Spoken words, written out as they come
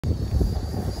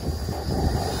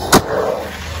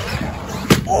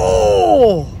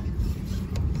Oh!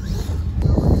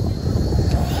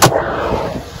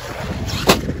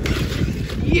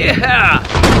 Yeah!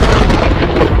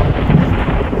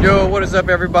 Yo, what is up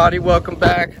everybody? Welcome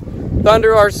back.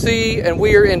 Thunder RC, and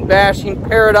we are in bashing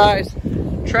paradise.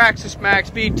 Traxxas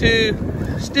Maxx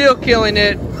V2, still killing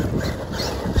it.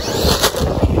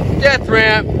 Death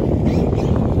ramp.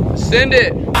 Send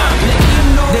it.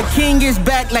 The king is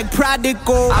back like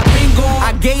prodigal. I've been gone.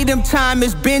 I gave him time,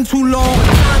 it's been too long.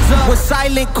 Was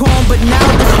silent calm, but now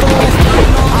the storm.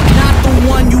 I'm not the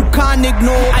one you can't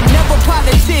ignore. I never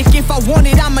politic, if I want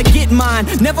it, I'ma get mine.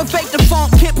 Never fake the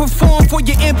funk, can't perform for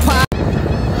your empire.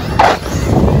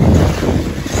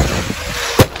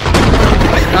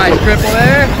 Nice triple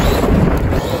there.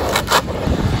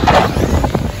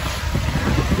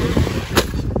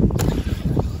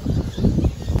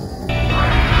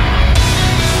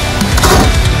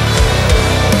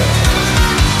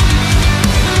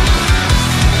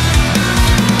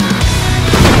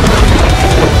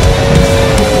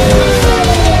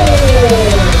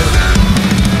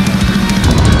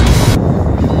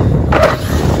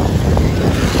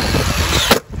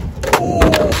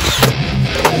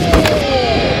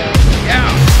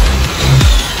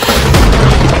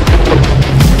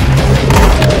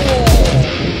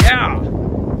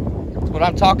 What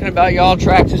I'm talking about, y'all.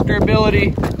 Traxxas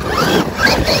durability.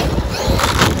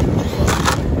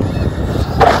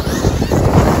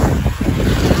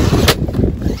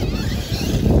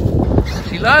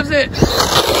 She loves it.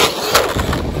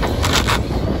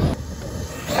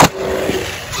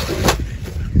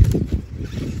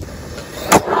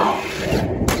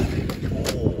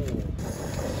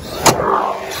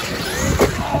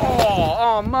 Oh,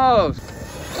 almost.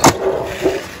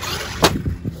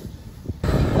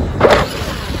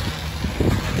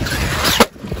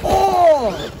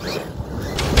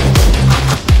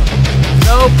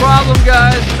 No problem,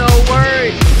 guys, no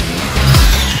worries.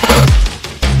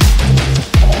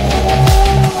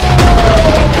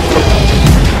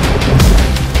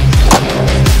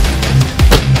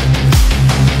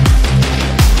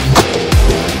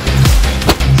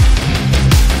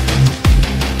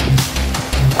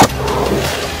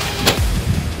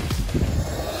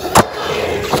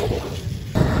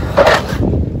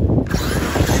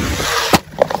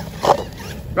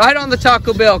 Right on the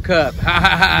Taco Bell cup. Ha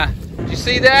ha ha. Did you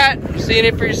see that? You're seeing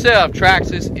it for yourself.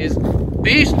 Traxxas is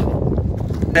beast.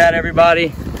 That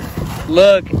everybody.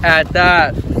 Look at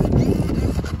that.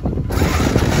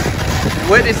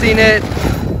 Witnessing it.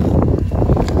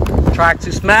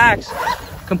 Traxxas Maxx.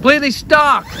 Completely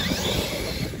stock.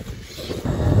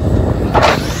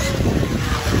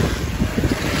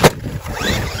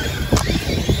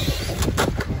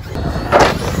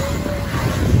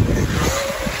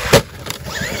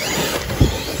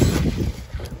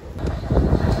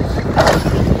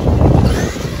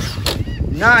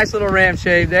 Nice little ram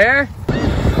shave there.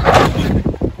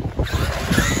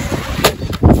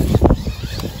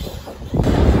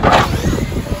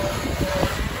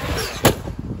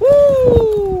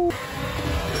 Woo!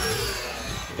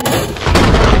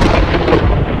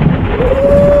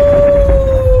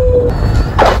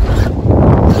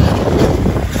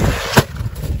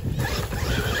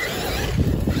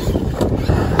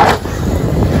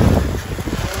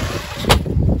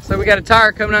 So we got a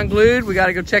tire coming unglued. We got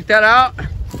to go check that out.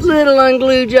 Little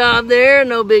unglue job there,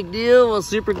 no big deal. We'll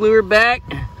super glue her back.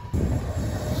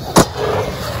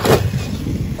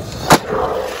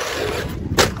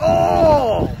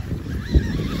 Oh!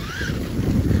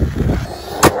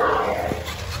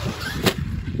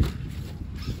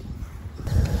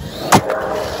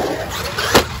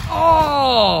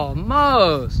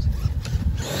 Almost.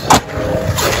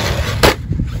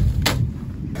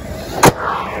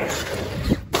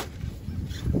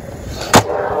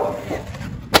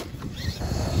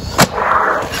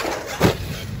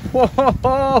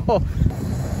 Whoa!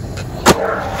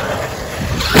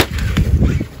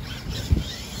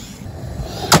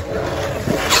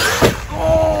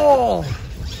 Oh!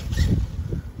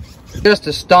 Just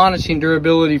astonishing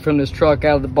durability from this truck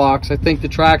out of the box. I think the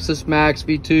Traxxas Maxx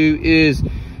V2 is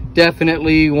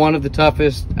definitely one of the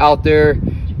toughest out there.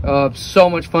 So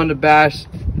much fun to bash.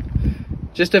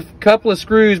 Just a couple of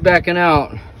screws backing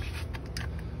out.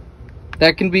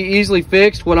 That can be easily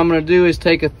fixed. What I'm going to do is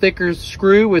take a thicker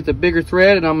screw with a bigger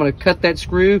thread, and I'm going to cut that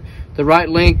screw the right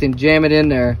length and jam it in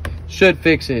there. Should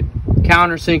fix it.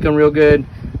 Countersink them real good.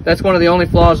 That's one of the only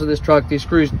flaws of this truck. These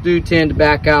screws do tend to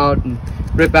back out and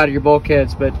rip out of your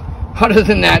bulkheads, but other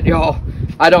than that, y'all,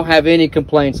 I don't have any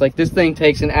complaints. Like, this thing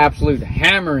takes an absolute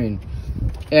hammering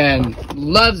and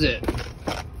loves it.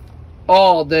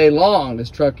 all day long. This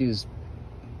truck is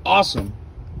awesome.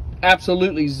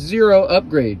 Absolutely zero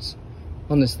upgrades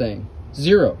on this thing.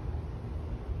 Zero.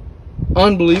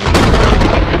 Unbelievable.